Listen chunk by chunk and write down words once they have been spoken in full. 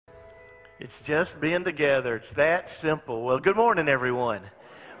It's just being together. It's that simple. Well, good morning, everyone.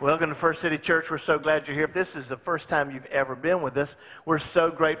 Welcome to First City Church. We're so glad you're here. If this is the first time you've ever been with us, we're so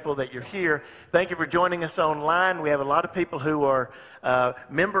grateful that you're here. Thank you for joining us online. We have a lot of people who are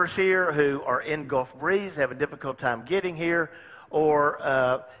members here who are in Gulf Breeze, have a difficult time getting here,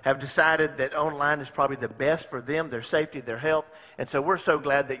 or have decided that online is probably the best for them, their safety, their health. And so we're so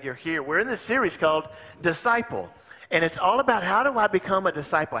glad that you're here. We're in this series called Disciple. And it's all about, how do I become a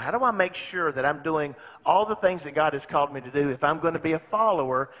disciple? How do I make sure that I'm doing all the things that God has called me to do if I'm going to be a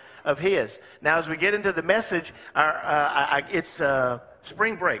follower of His? Now, as we get into the message, it's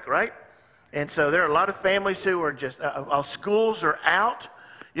spring break, right? And so there are a lot of families who are just, schools are out,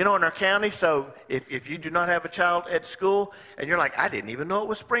 in our county. So if you do not have a child at school and you're like, I didn't even know it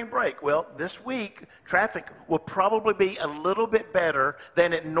was spring break. Well, this week, traffic will probably be a little bit better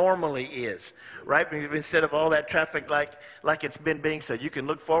than it normally is, right? Instead of all that traffic like it's been being, so you can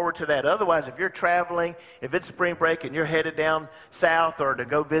look forward to that. Otherwise, if you're traveling, if it's spring break and you're headed down south or to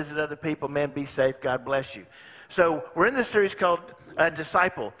go visit other people, man, be safe. God bless you. So we're in this series called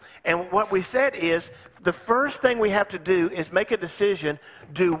Disciple. And what we said is, the first thing we have to do is make a decision.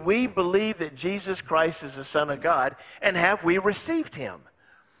 Do we believe that Jesus Christ is the Son of God? And have we received Him?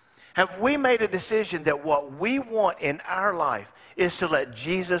 Have we made a decision that what we want in our life is to let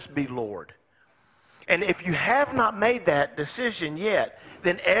Jesus be Lord? And if you have not made that decision yet,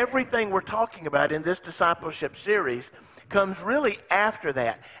 then everything we're talking about in this discipleship series comes really after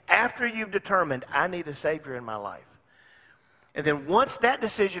that. After you've determined, I need a Savior in my life. And then once that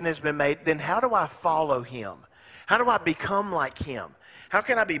decision has been made, then how do I follow Him? How do I become like Him? How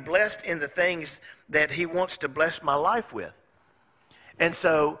can I be blessed in the things that He wants to bless my life with? And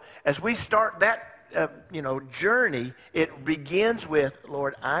so as we start that journey, it begins with,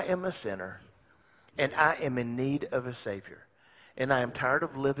 Lord, I am a sinner, and I am in need of a Savior. And I am tired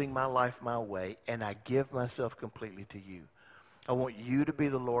of living my life my way, and I give myself completely to You. I want You to be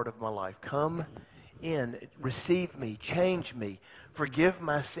the Lord of my life. Come in, receive me, change me, forgive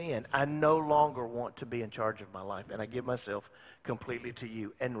my sin. I no longer want to be in charge of my life, and I give myself completely to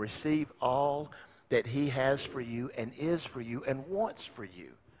You, and receive all that He has for you and is for you and wants for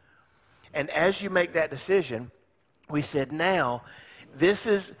you. And as you make that decision, we said, now, this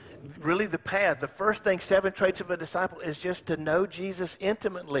is really the path. The first thing, 7 traits of a disciple, is just to know Jesus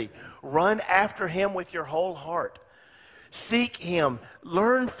intimately. Run after Him with your whole heart. Seek Him,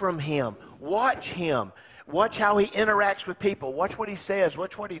 learn from Him, watch Him, watch how He interacts with people, watch what He says,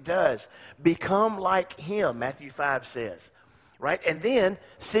 watch what He does. Become like Him, Matthew 5 says, right? And then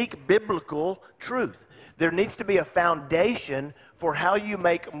seek biblical truth. There needs to be a foundation for how you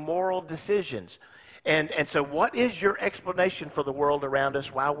make moral decisions. And so what is your explanation for the world around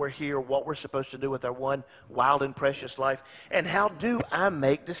us, why we're here, what we're supposed to do with our one wild and precious life, and how do I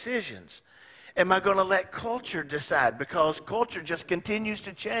make decisions? Am I going to let culture decide? Because culture just continues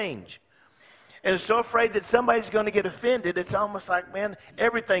to change. And is so afraid that somebody's going to get offended, it's almost like, man,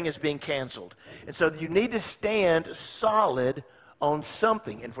 everything is being canceled. And so you need to stand solid on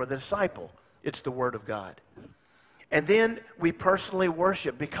something. And for the disciple, it's the Word of God. And then we personally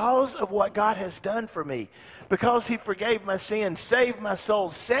worship because of what God has done for me. Because He forgave my sins, saved my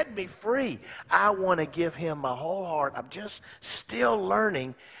soul, set me free. I want to give Him my whole heart. I'm just still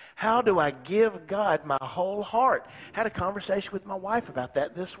learning. How do I give God my whole heart? I had a conversation with my wife about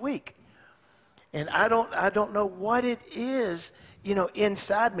that this week. And I don't know what it is,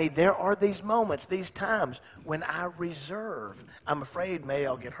 inside me. There are these moments, these times when I reserve. I'm afraid maybe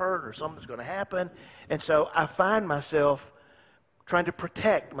I'll get hurt or something's going to happen. And so I find myself trying to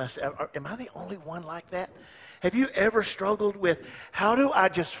protect myself. Am I the only one like that? Have you ever struggled with, how do I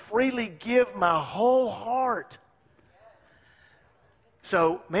just freely give my whole heart?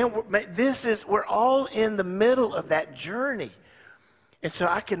 So, man, we're all in the middle of that journey. And so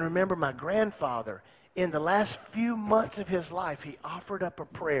I can remember my grandfather, in the last few months of his life, he offered up a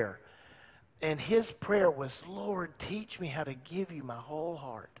prayer. And his prayer was, Lord, teach me how to give You my whole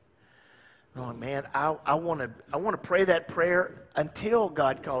heart. I'm like, man, I want to pray that prayer until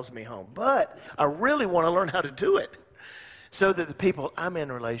God calls me home. But I really want to learn how to do it so that the people I'm in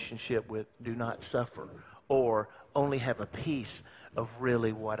a relationship with do not suffer or only have a piece of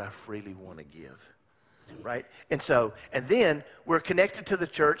really what I freely want to give, right? And then we're connected to the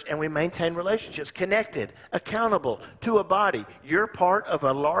church and we maintain relationships, connected, accountable to a body. You're part of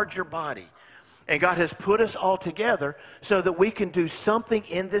a larger body. And God has put us all together so that we can do something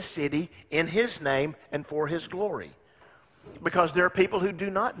in this city in His name and for His glory. Because there are people who do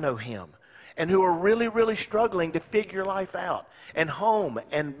not know Him. and who are really, really struggling to figure life out, and home,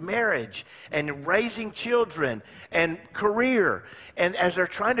 and marriage, and raising children, and career. And as they're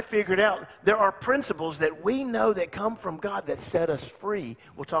trying to figure it out, there are principles that we know that come from God that set us free.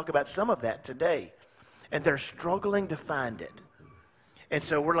 We'll talk about some of that today. And they're struggling to find it. And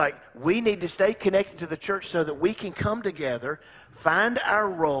so we're like, we need to stay connected to the church so that we can come together, find our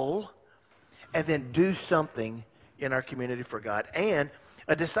role, and then do something in our community for God. And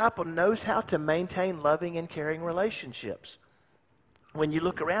a disciple knows how to maintain loving and caring relationships. When you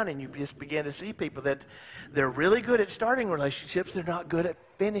look around and you just begin to see people that they're really good at starting relationships, they're not good at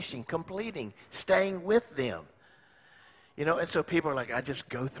finishing, completing, staying with them. You know, and so people are like, I just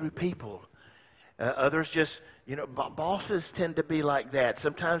go through people. Others just, you know, bosses tend to be like that.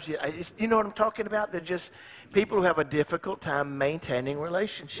 Sometimes, you know what I'm talking about? They're just people who have a difficult time maintaining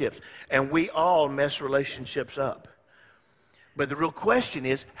relationships. And we all mess relationships up. But the real question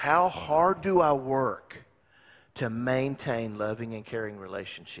is, how hard do I work to maintain loving and caring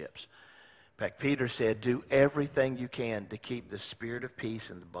relationships? In fact, Peter said, do everything you can to keep the spirit of peace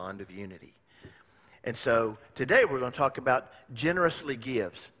and the bond of unity. And so today we're going to talk about generously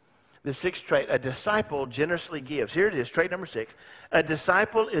gives. The sixth trait, a disciple generously gives. Here it is, trait number 6. A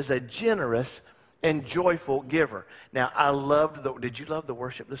disciple is a generous and joyful giver. Now, did you love the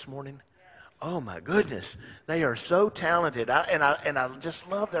worship this morning? Oh my goodness, they are so talented, and I just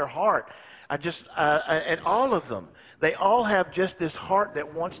love their heart. And all of them, they all have just this heart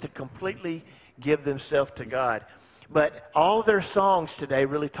that wants to completely give themselves to God. But all their songs today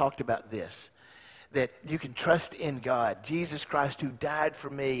really talked about this, that you can trust in God, Jesus Christ who died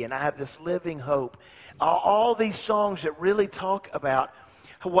for me, and I have this living hope. All these songs that really talk about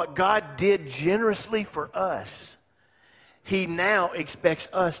what God did generously for us, He now expects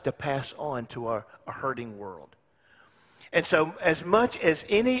us to pass on to a hurting world. And so as much as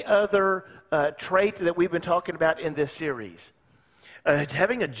any other trait that we've been talking about in this series,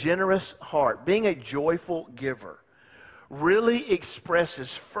 having a generous heart, being a joyful giver, really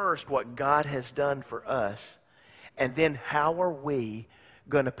expresses first what God has done for us, and then how are we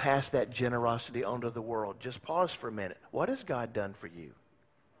going to pass that generosity onto the world? Just pause for a minute. What has God done for you?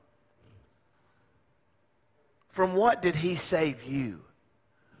 From what did He save you?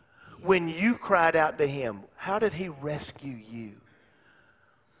 When you cried out to Him, how did He rescue you?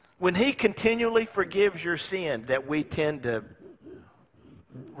 When He continually forgives your sin that we tend to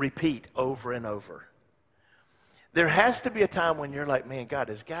repeat over and over, there has to be a time when you're like, man, God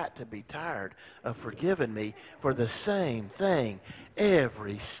has got to be tired of forgiving me for the same thing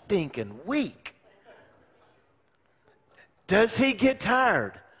every stinking week. Does He get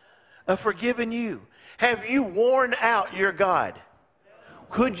tired of forgiving you? Have you worn out your God?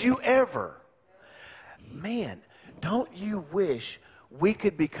 Could you ever? Man, don't you wish we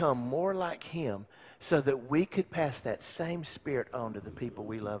could become more like Him so that we could pass that same spirit on to the people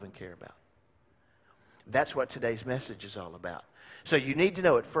we love and care about? That's what today's message is all about. So you need to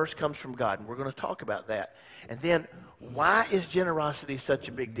know it first comes from God, and we're going to talk about that. And then, why is generosity such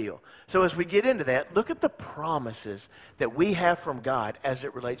a big deal? So as we get into that, look at the promises that we have from God as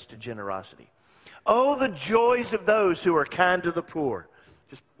it relates to generosity. Oh, the joys of those who are kind to the poor.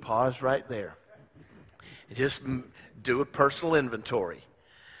 Just pause right there. Just do a personal inventory.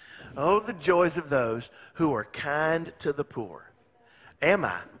 Oh, the joys of those who are kind to the poor. Am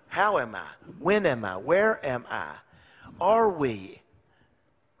I? How am I? When am I? Where am I? Are we?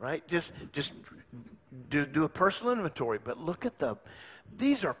 Right? Just do a personal inventory. But look at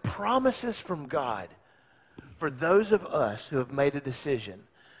these are promises from God for those of us who have made a decision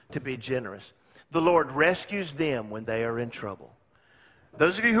to be generous. The Lord rescues them when they are in trouble.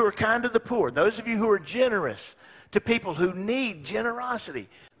 Those of you who are kind to the poor, those of you who are generous to people who need generosity,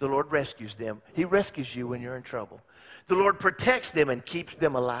 the Lord rescues them. He rescues you when you're in trouble. The Lord protects them and keeps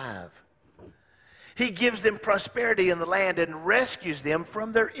them alive. He gives them prosperity in the land and rescues them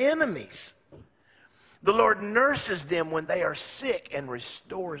from their enemies. The Lord nurses them when they are sick and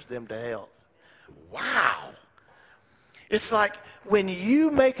restores them to health. Wow. It's like when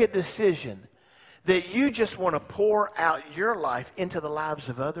you make a decision that you just want to pour out your life into the lives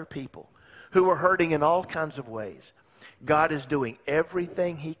of other people who are hurting in all kinds of ways. God is doing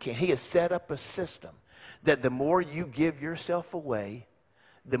everything He can. He has set up a system that the more you give yourself away,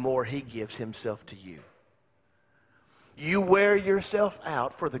 the more He gives Himself to you. You wear yourself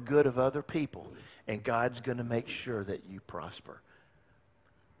out for the good of other people, and God's going to make sure that you prosper.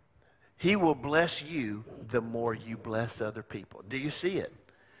 He will bless you the more you bless other people. Do you see it?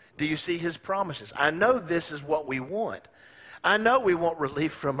 Do you see His promises? I know this is what we want. I know we want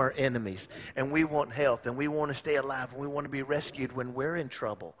relief from our enemies, and we want health, and we want to stay alive, and we want to be rescued when we're in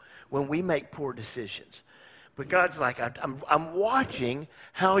trouble, when we make poor decisions. But God's like, I'm watching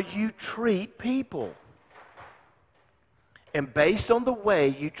how you treat people. And based on the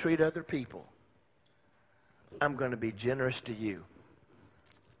way you treat other people, I'm going to be generous to you.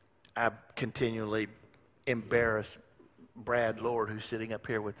 I continually embarrass Brad Lord, who's sitting up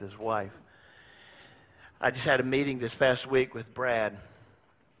here with his wife. I just had a meeting this past week with Brad,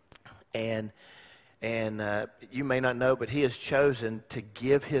 and you may not know, but he has chosen to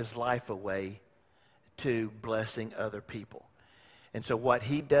give his life away to blessing other people. And so what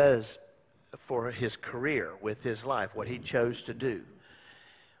he does for his career with his life, what he chose to do,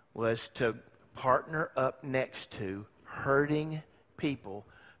 was to partner up next to hurting people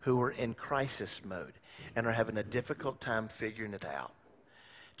who are in crisis mode and are having a difficult time figuring it out.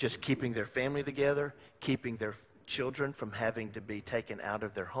 Just keeping their family together, keeping their children from having to be taken out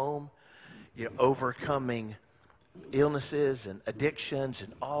of their home, overcoming illnesses and addictions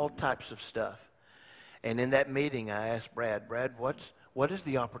and all types of stuff. And in that meeting, I asked Brad, what is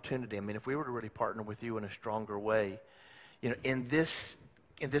the opportunity? I mean, if we were to really partner with you in a stronger way, in this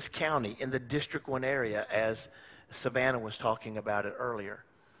county, in the District 1 area, as Savannah was talking about it earlier,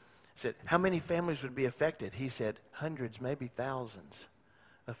 I said, how many families would be affected? He said, hundreds, maybe thousands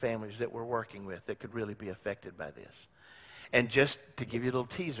of families that we're working with that could really be affected by this. And just to give you a little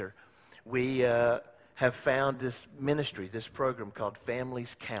teaser, we have found this ministry, this program called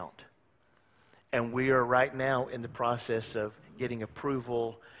Families Count. And we are right now in the process of getting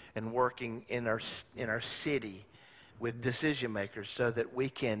approval and working in our city with decision makers so that we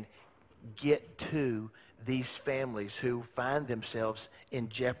can get to these families who find themselves in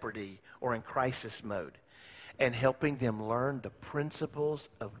jeopardy or in crisis mode and helping them learn the principles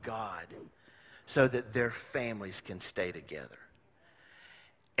of God so that their families can stay together.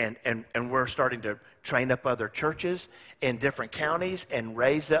 And we're starting to train up other churches in different counties and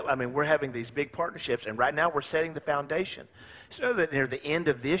raise up. I mean, we're having these big partnerships, and right now we're setting the foundation so that near the end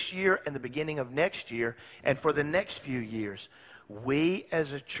of this year and the beginning of next year and for the next few years, we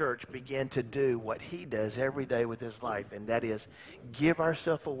as a church begin to do what he does every day with his life, and that is give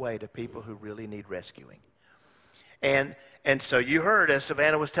ourselves away to people who really need rescuing. And so you heard, as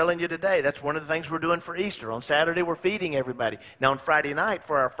Savannah was telling you today, that's one of the things we're doing for Easter. On Saturday, we're feeding everybody. Now, on Friday night,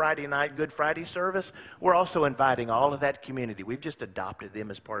 for our Friday night Good Friday service, we're also inviting all of that community. We've just adopted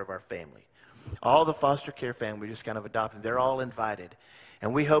them as part of our family. All the foster care family, we just kind of adopted. They're all invited.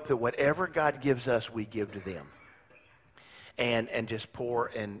 And we hope that whatever God gives us, we give to them. And just pour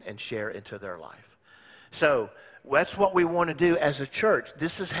and share into their life. So that's what we want to do as a church.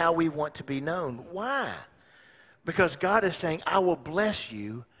 This is how we want to be known. Why? Because God is saying, I will bless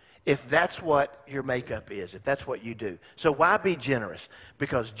you if that's what your makeup is, if that's what you do. So why be generous?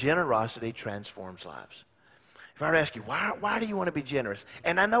 Because generosity transforms lives. If I were to ask you, why do you want to be generous?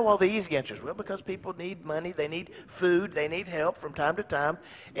 And I know all the easy answers. Well, because people need money, they need food, they need help from time to time.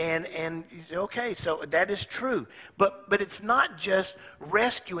 And you say, okay, so that is true. But it's not just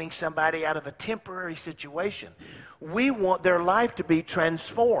rescuing somebody out of a temporary situation. We want their life to be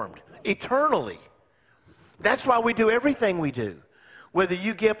transformed eternally. That's why we do everything we do. Whether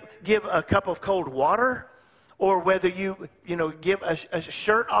you give a cup of cold water or whether you give a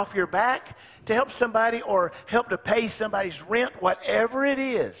shirt off your back to help somebody or help to pay somebody's rent, whatever it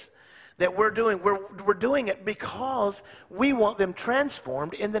is that we're doing, we're doing it because we want them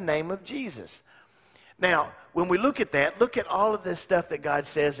transformed in the name of Jesus. Now, when we look at that, look at all of this stuff that God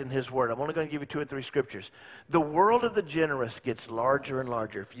says in his word. I'm only going to give you 2 or 3 scriptures. The world of the generous gets larger and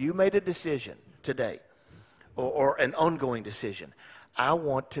larger. If you made a decision today, or an ongoing decision, I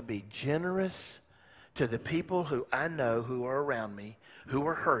want to be generous to the people who I know who are around me, who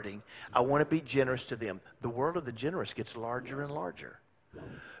are hurting. I want to be generous to them. The world of the generous gets larger and larger.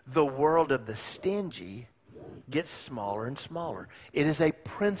 The world of the stingy gets smaller and smaller. It is a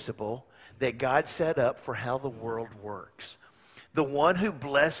principle that God set up for how the world works. The one who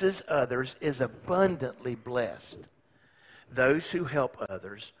blesses others is abundantly blessed. Those who help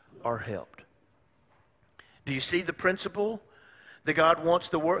others are helped. Do you see the principle that God wants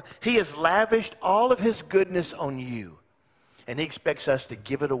the world? He has lavished all of his goodness on you, and he expects us to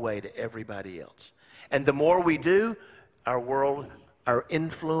give it away to everybody else. And the more we do, our world, our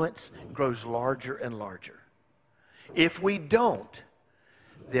influence grows larger and larger. If we don't,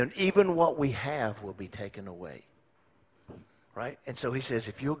 then even what we have will be taken away. Right? And so he says,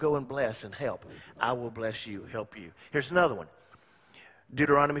 if you'll go and bless and help, I will bless you, help you. Here's another one.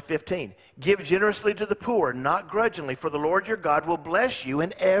 Deuteronomy 15. Give generously to the poor, not grudgingly, for the Lord your God will bless you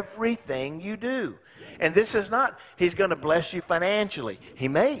in everything you do. And this is not, he's going to bless you financially. He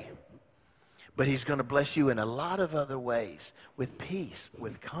may. But he's going to bless you in a lot of other ways, with peace,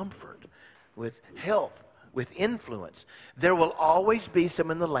 with comfort, with health, with influence. There will always be some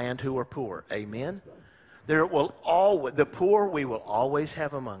in the land who are poor. Amen? There will always, the poor we will always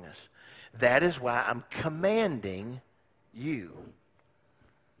have among us. That is why I'm commanding you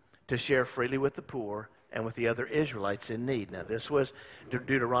to share freely with the poor and with the other Israelites in need. Now, this was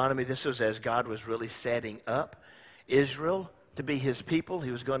Deuteronomy. This was as God was really setting up Israel to be his people.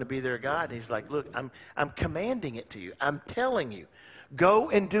 He was going to be their God. And he's like, look, I'm commanding it to you. I'm telling you, go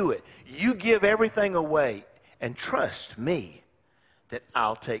and do it. You give everything away and trust me that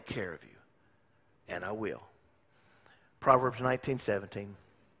I'll take care of you. And I will. Proverbs 19:17.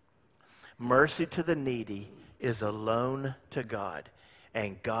 Mercy to the needy is a loan to God,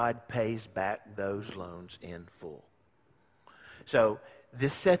 and God pays back those loans in full. So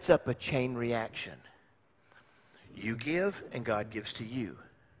this sets up a chain reaction. You give, and God gives to you.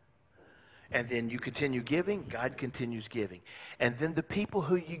 And then you continue giving, God continues giving. And then the people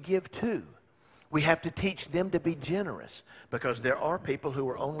who you give to, we have to teach them to be generous, because there are people who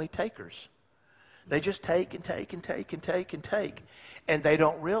are only takers. They just take and take and take and take and take. And they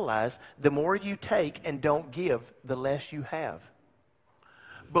don't realize the more you take and don't give, the less you have.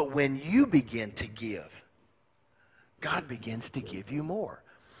 But when you begin to give, God begins to give you more.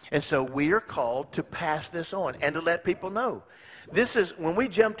 And so we are called to pass this on and to let people know. This is, when we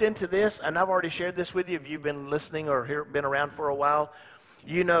jumped into this, and I've already shared this with you if you've been listening or been around for a while,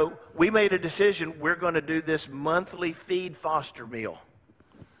 you know, we made a decision, we're going to do this monthly feed foster meal.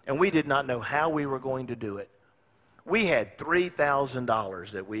 And we did not know how we were going to do it. We had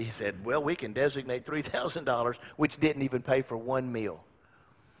 $3,000 that we said, well, we can designate $3,000, which didn't even pay for one meal.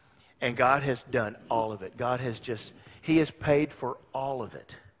 And God has done all of it. God has just, he has paid for all of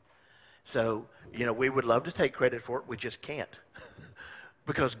it. So, you know, we would love to take credit for it. We just can't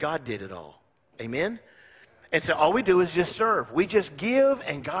because God did it all. Amen? And so all we do is just serve. We just give,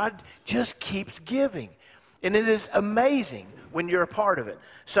 and God just keeps giving. And it is amazing when you're a part of it.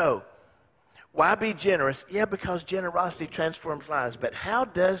 So, why be generous? Yeah, because generosity transforms lives. But how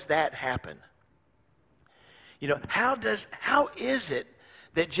does that happen? You know, how is it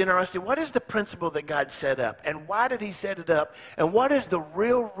that generosity, what is the principle that God set up? And why did he set it up? And what is the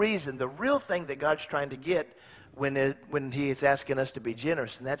real reason, the real thing that God's trying to get when he is asking us to be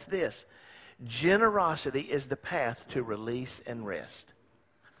generous? And that's this. Generosity is the path to release and rest.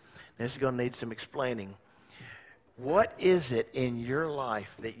 This is going to need some explaining. What is it in your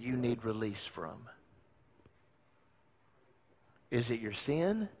life that you need release from? Is it your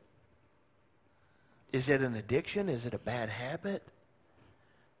sin? Is it an addiction? Is it a bad habit?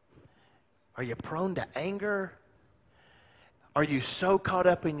 Are you prone to anger? Are you so caught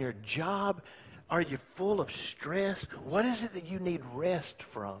up in your job? Are you full of stress? What is it that you need rest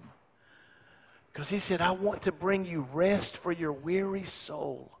from? Because he said, I want to bring you rest for your weary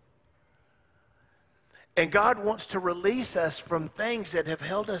soul. And God wants to release us from things that have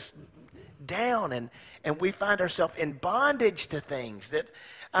held us down, and we find ourselves in bondage to things that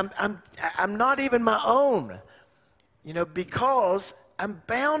I'm not even my own, you know, because I'm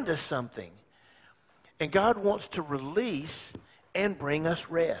bound to something. And God wants to release and bring us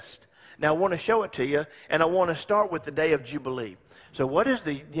rest. Now, I want to show it to you, and I want to start with the day of Jubilee. So what is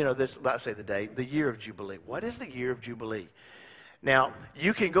the year of Jubilee. What is the year of Jubilee? Now,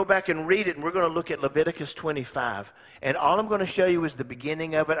 you can go back and read it, and we're going to look at Leviticus 25. And all I'm going to show you is the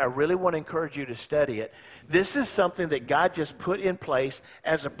beginning of it. I really want to encourage you to study it. This is something that God just put in place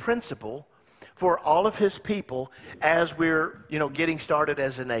as a principle for all of his people as we're, getting started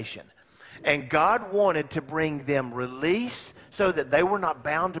as a nation. And God wanted to bring them release so that they were not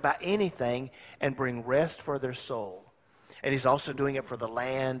bound by anything and bring rest for their soul. And he's also doing it for the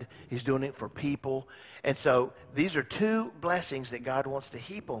land. He's doing it for people. And so these are two blessings that God wants to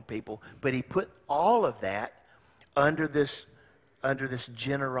heap on people. But he put all of that under this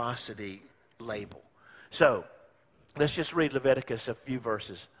generosity label. So let's just read Leviticus a few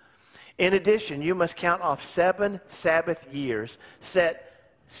verses. In addition, you must count off 7 Sabbath years, set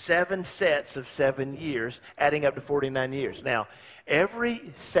 7 sets of 7 years, adding up to 49 years. Now,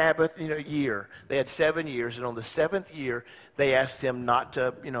 every Sabbath year, they had 7 years, and on the 7th year, they asked him not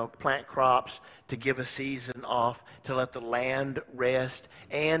to plant crops, to give a season off, to let the land rest,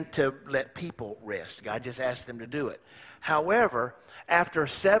 and to let people rest. God just asked them to do it. However, after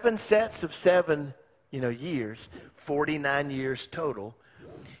 7 sets of 7 years, 49 years total,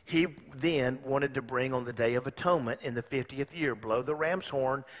 He then wanted to bring on the Day of Atonement in the 50th year, blow the ram's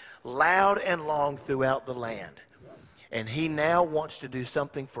horn loud and long throughout the land. And he now wants to do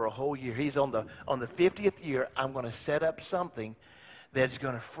something for a whole year. He's on the 50th year. I'm going to set up something that's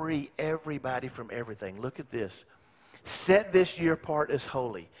going to free everybody from everything. Look at this. Set this year apart as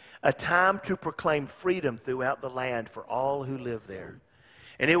holy, a time to proclaim freedom throughout the land for all who live there.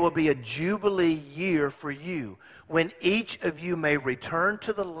 And it will be a jubilee year for you, when each of you may return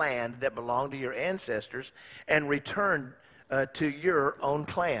to the land that belonged to your ancestors and return to your own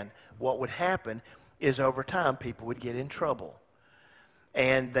clan. What would happen is over time people would get in trouble,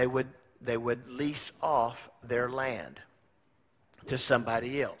 and they would lease off their land to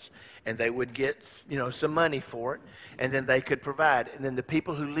somebody else, and they would get some money for it, and then they could provide. And then the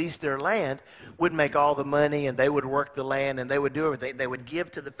people who leased their land would make all the money, and they would work the land, and they would do everything. They would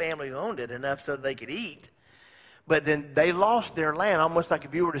give to the family who owned it enough so they could eat. But then they lost their land, almost like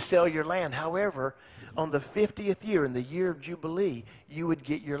if you were to sell your land. However, on the 50th year, in the year of Jubilee, you would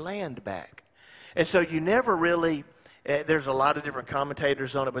get your land back. And so you never really, there's a lot of different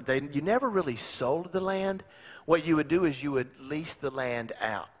commentators on it, but you never really sold the land. What you would do is you would lease the land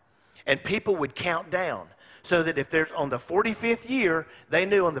out. And people would count down, so that if there's on the 45th year, they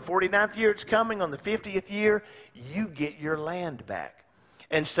knew on the 49th year it's coming, on the 50th year, you get your land back.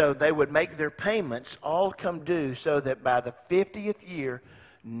 And so they would make their payments all come due, so that by the 50th year,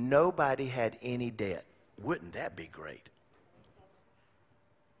 nobody had any debt. Wouldn't that be great?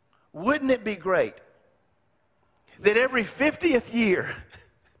 Wouldn't it be great that every 50th year,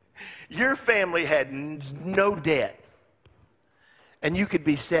 your family had no debt, and you could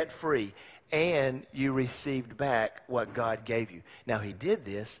be set free, and you received back what God gave you? Now, he did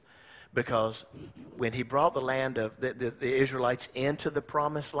this because when he brought the land of the Israelites into the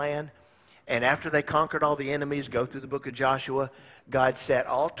promised land, and after they conquered all the enemies, go through the book of Joshua, God set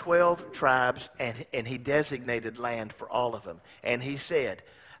all 12 tribes, and he designated land for all of them. And he said,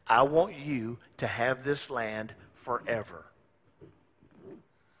 I want you to have this land forever.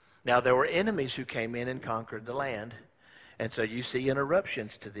 Now, there were enemies who came in and conquered the land. And so you see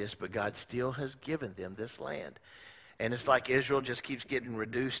interruptions to this, but God still has given them this land. And it's like Israel just keeps getting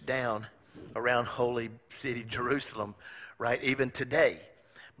reduced down around holy city Jerusalem, right, even today.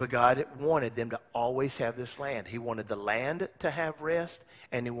 But God wanted them to always have this land. He wanted the land to have rest,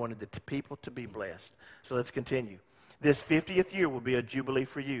 and he wanted the people to be blessed. So let's continue. This 50th year will be a jubilee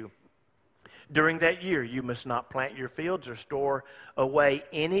for you. During that year, you must not plant your fields or store away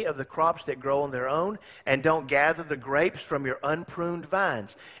any of the crops that grow on their own, and don't gather the grapes from your unpruned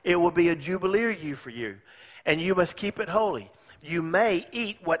vines. It will be a jubilee year for you, and you must keep it holy. You may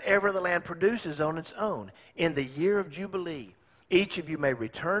eat whatever the land produces on its own. In the year of Jubilee, each of you may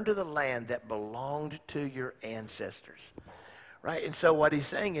return to the land that belonged to your ancestors. Right? And so what he's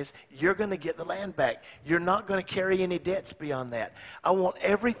saying is, you're going to get the land back. You're not going to carry any debts beyond that. I want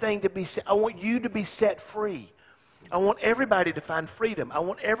everything to be set. I want you to be set free. I want everybody to find freedom. I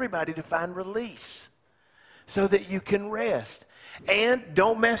want everybody to find release so that you can rest. And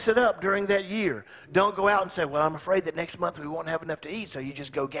don't mess it up during that year. Don't go out and say, well, I'm afraid that next month we won't have enough to eat, so you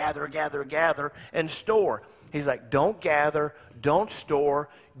just go gather, and store. He's like, don't gather, don't store,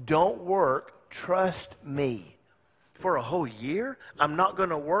 don't work, trust me. For a whole year? I'm not going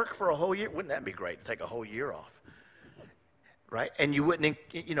to work for a whole year? Wouldn't that be great to take a whole year off? Right? And you wouldn't,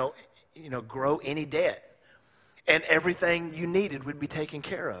 grow any debt. And everything you needed would be taken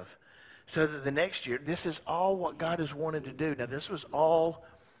care of. So that the next year, this is all what God has wanted to do. Now, this was all,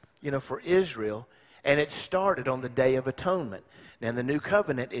 for Israel, and it started on the Day of Atonement. Now, in the New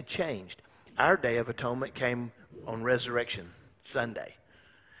Covenant, it changed. Our Day of Atonement came on Resurrection Sunday,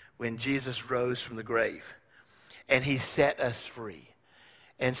 when Jesus rose from the grave. And he set us free.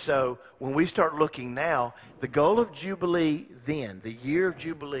 And so when we start looking now, the goal of Jubilee then, the year of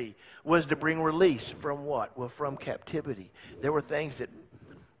Jubilee, was to bring release from what? Well, from captivity. There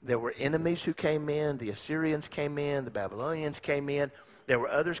were enemies who came in. The Assyrians came in. The Babylonians came in. There were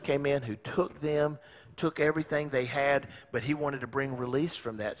others came in who took everything they had, but he wanted to bring release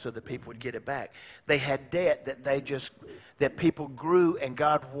from that so that people would get it back. They had debt that people grew, and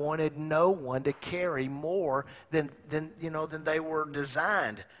God wanted no one to carry more than they were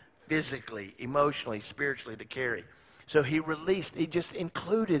designed physically, emotionally, spiritually to carry. So he just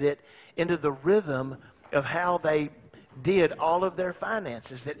included it into the rhythm of how they did all of their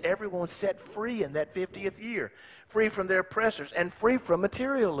finances, that everyone set free in that 50th year, free from their oppressors and free from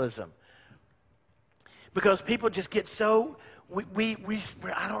materialism. Because people just get so,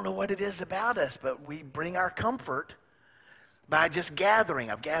 I don't know what it is about us, but we bring our comfort by just gathering.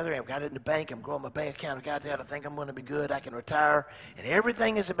 I've got it in the bank, I'm growing my bank account, I've got that, I think I'm going to be good, I can retire. And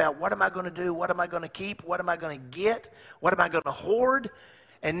everything is about what am I going to do, what am I going to keep, what am I going to get, what am I going to hoard.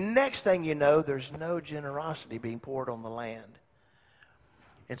 And next thing you know, there's no generosity being poured on the land.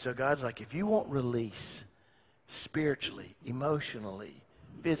 And so God's like, if you want release spiritually, emotionally,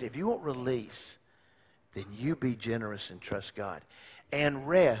 physically, if you want release, then you be generous and trust God. And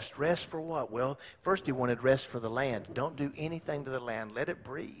rest. Rest for what? Well, first he wanted rest for the land. Don't do anything to the land. Let it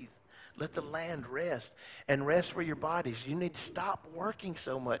breathe. Let the land rest. And rest for your bodies. You need to stop working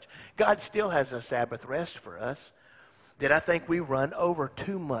so much. God still has a Sabbath rest for us. Did I think we run over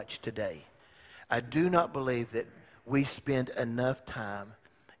too much today? I do not believe that we spend enough time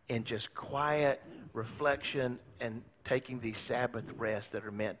in just quiet reflection and taking these Sabbath rests that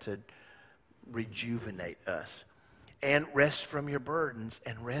are meant to rejuvenate us. And rest from your burdens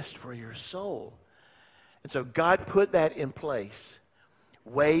and rest for your soul. And so God put that in place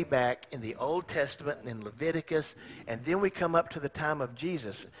way back in the Old Testament and in Leviticus. And then we come up to the time of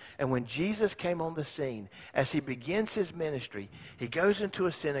Jesus. And when Jesus came on the scene, as he begins his ministry, he goes into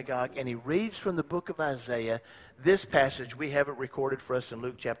a synagogue and he reads from the book of Isaiah this passage. We have it recorded for us in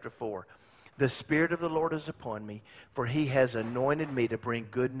Luke chapter 4. The Spirit of the Lord is upon me, for he has anointed me to bring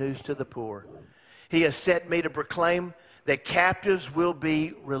good news to the poor. He has set me to proclaim that captives will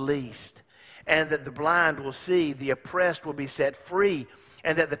be released, and that the blind will see, the oppressed will be set free,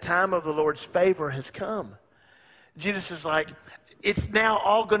 and that the time of the Lord's favor has come. Jesus is like, it's now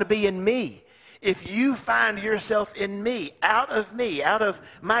all going to be in me. If you find yourself in me, out of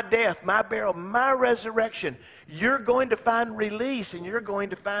my death, my burial, my resurrection, you're going to find release and you're going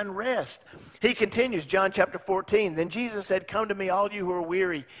to find rest. He continues, John chapter 14, then Jesus said, come to me, all you who are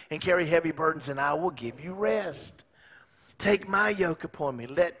weary and carry heavy burdens, and I will give you rest. Take my yoke upon me.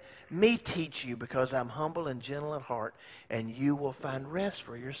 Let me teach you, because I'm humble and gentle at heart, and you will find rest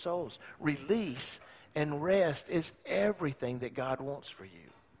for your souls. Release and rest is everything that God wants for you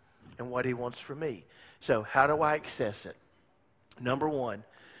and what he wants for me. So how do I access it? Number one,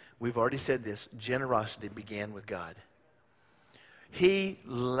 we've already said this, generosity began with God. He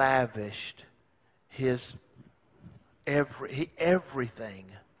lavished everything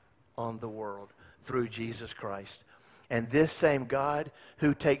on the world through Jesus Christ. And this same God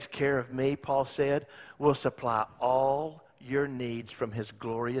who takes care of me, Paul said, will supply all your needs from his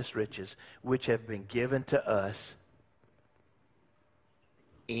glorious riches, which have been given to us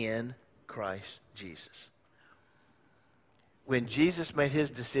in Christ Jesus. When Jesus made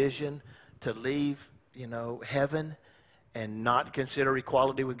his decision to leave, heaven and not consider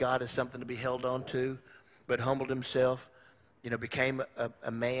equality with God as something to be held on to, but humbled himself, became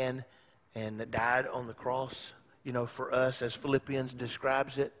a man and died on the cross, for us, as Philippians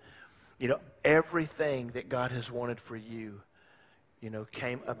describes it. Everything that God has wanted for you,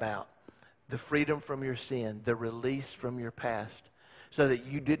 came about. The freedom from your sin, the release from your past, so that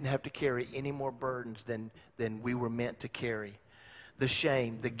you didn't have to carry any more burdens than we were meant to carry. The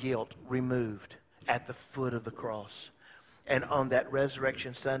shame, the guilt removed at the foot of the cross. And on that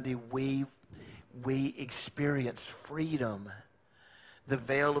Resurrection Sunday, we experienced freedom. The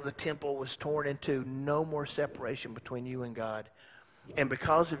veil of the temple was torn in two. No more separation between you and God. And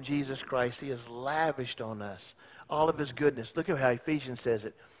because of Jesus Christ, he has lavished on us all of his goodness. Look at how Ephesians says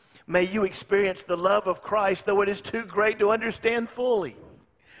it. May you experience the love of Christ, though it is too great to understand fully.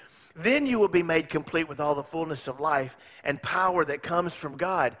 Then you will be made complete with all the fullness of life and power that comes from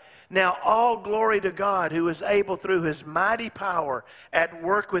God. Now all glory to God, who is able through his mighty power at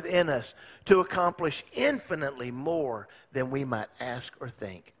work within us to accomplish infinitely more than we might ask or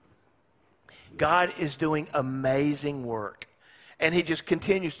think. God is doing amazing work, and he just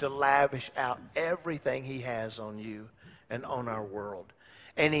continues to lavish out everything he has on you and on our world.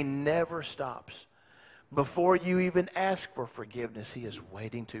 And he never stops. Before you even ask for forgiveness, he is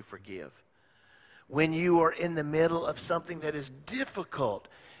waiting to forgive. When you are in the middle of something that is difficult,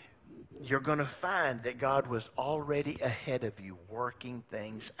 you're going to find that God was already ahead of you, working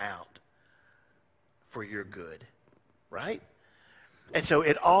things out for your good, right? And so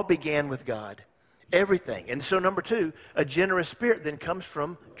it all began with God, everything. And so number two, a generous spirit then comes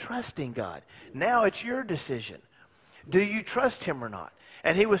from trusting God. Now it's your decision. Do you trust him or not?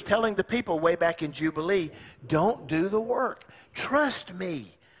 And he was telling the people way back in Jubilee, don't do the work. Trust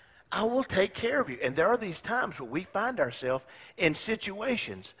me. I will take care of you. And there are these times where we find ourselves in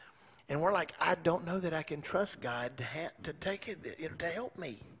situations and we're like, I don't know that I can trust God to take it, to help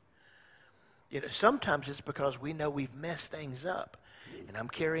me. Sometimes it's because we know we've messed things up. and I'm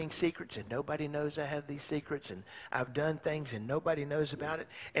carrying secrets and nobody knows I have these secrets, and I've done things and nobody knows about it.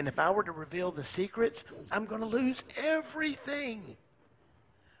 And if I were to reveal the secrets, I'm going to lose everything.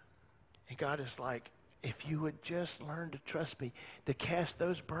 And God is like, if you would just learn to trust me, to cast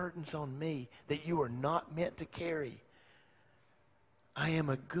those burdens on me that you are not meant to carry. I am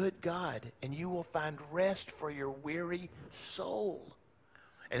a good God, and you will find rest for your weary soul.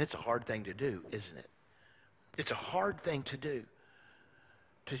 And it's a hard thing to do, isn't it? It's a hard thing to do,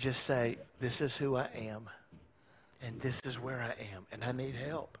 to just say, this is who I am, and this is where I am, and I need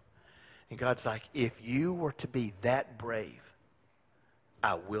help. And God's like, if you were to be that brave,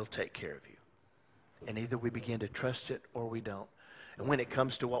 I will take care of you. And either we begin to trust it or we don't. And when it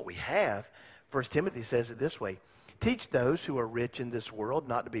comes to what we have, 1 Timothy says it this way: teach those who are rich in this world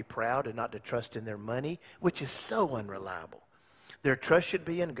not to be proud and not to trust in their money, which is so unreliable. Their trust should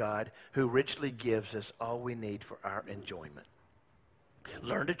be in God, who richly gives us all we need for our enjoyment.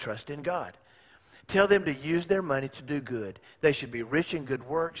 Learn to trust in God. Tell them to use their money to do good. They should be rich in good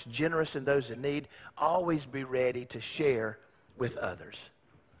works, generous in those in need, always be ready to share with others.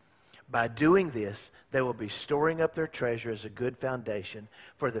 By doing this, they will be storing up their treasure as a good foundation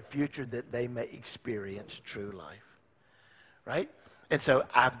for the future, that they may experience true life. Right? And so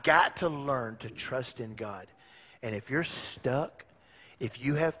I've got to learn to trust in God. And if you're stuck, if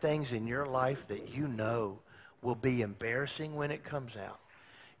you have things in your life that you know will be embarrassing when it comes out,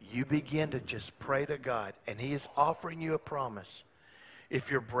 you begin to just pray to God, and He is offering you a promise.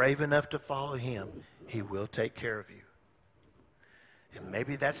 If you're brave enough to follow Him, He will take care of you. And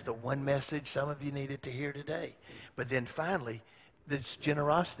maybe that's the one message some of you needed to hear today. But then finally, this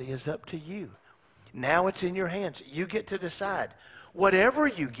generosity is up to you. Now it's in your hands. You get to decide. Whatever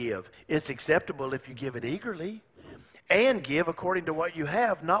you give is acceptable if you give it eagerly, and give according to what you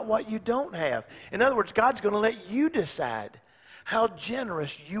have, not what you don't have. In other words, God's going to let you decide how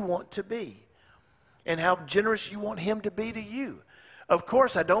generous you want to be and how generous you want Him to be to you. Of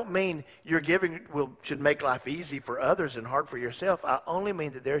course, I don't mean your giving should make life easy for others and hard for yourself. I only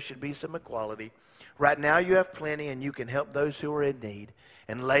mean that there should be some equality. Right now you have plenty and you can help those who are in need.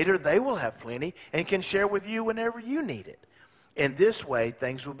 And later they will have plenty and can share with you whenever you need it. In this way,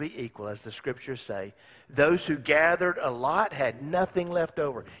 things will be equal, as the scriptures say. Those who gathered a lot had nothing left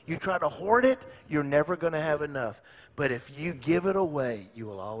over. You try to hoard it, you're never going to have enough. But if you give it away, you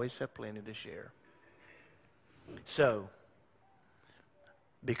will always have plenty to share. So,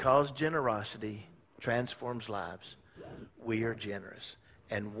 because generosity transforms lives, we are generous.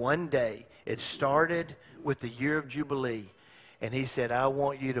 And one day, it started with the year of Jubilee. And He said, I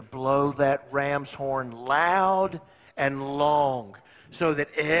want you to blow that ram's horn loud and long, so that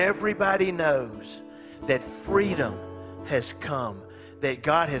everybody knows that freedom has come, that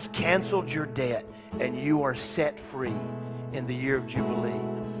God has canceled your debt, and you are set free in the year of Jubilee.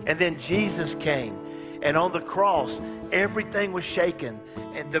 And then Jesus came, and on the cross, everything was shaken,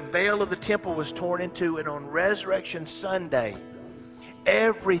 and the veil of the temple was torn in two, and on Resurrection Sunday,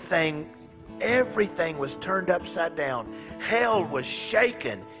 everything was turned upside down. Hell was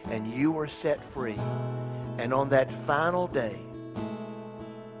shaken, and you were set free. And on that final day,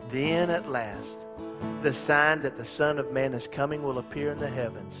 then at last, the sign that the Son of Man is coming will appear in the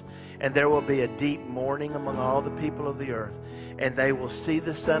heavens, and there will be a deep mourning among all the people of the earth, and they will see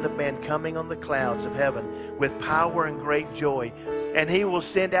the Son of Man coming on the clouds of heaven with power and great joy. And He will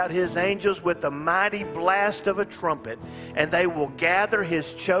send out His angels with the mighty blast of a trumpet, and they will gather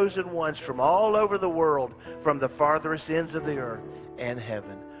His chosen ones from all over the world, from the farthest ends of the earth and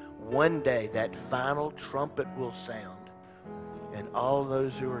heaven. One day that final trumpet will sound, and all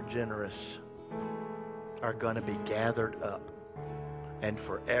those who are generous are going to be gathered up, and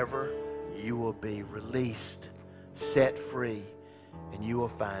forever you will be released, set free, and you will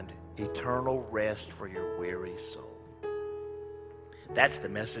find eternal rest for your weary soul. That's the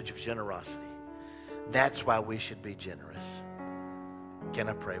message of generosity. That's why we should be generous. Can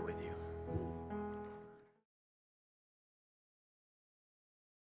I pray with you?